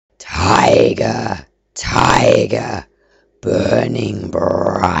Tyger, Tyger, burning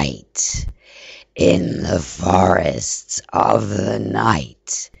bright in the forests of the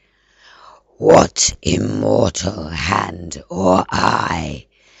night, what immortal hand or eye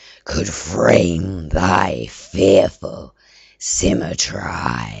could frame thy fearful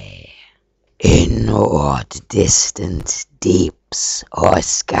symmetry? In what distant deeps or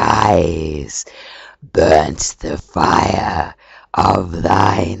skies burnt the fire of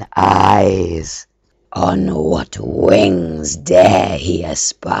thine eyes? On what wings dare he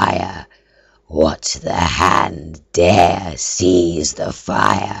aspire? What the hand dare seize the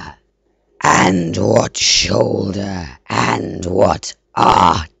fire? And what shoulder and what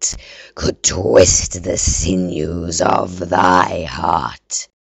art could twist the sinews of thy heart?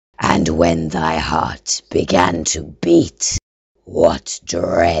 And when thy heart began to beat, what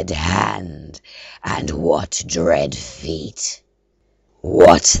dread hand and what dread feet?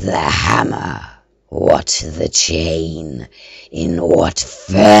 What the hammer, what the chain? In what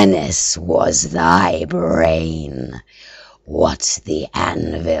furnace was thy brain? What the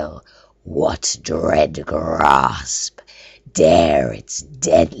anvil, what dread grasp dare its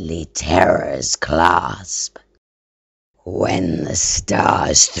deadly terrors clasp? When the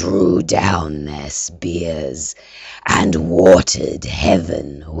stars threw down their spears and watered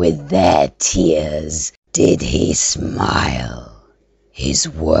heaven with their tears, did he smile his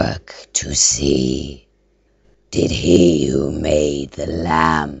work to see? Did he who made the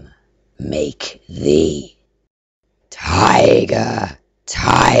lamb make thee? Tyger,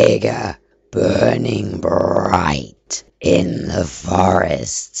 Tyger, burning bright in the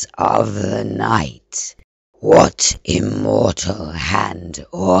forests of the night, what immortal hand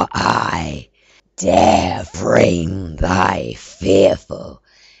or eye dare frame thy fearful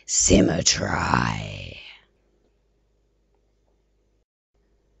symmetry?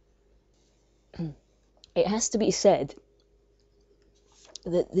 It has to be said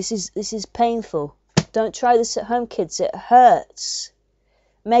that this is painful. Don't try this at home, kids. It hurts.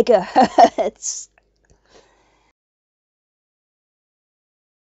 Mega hurts.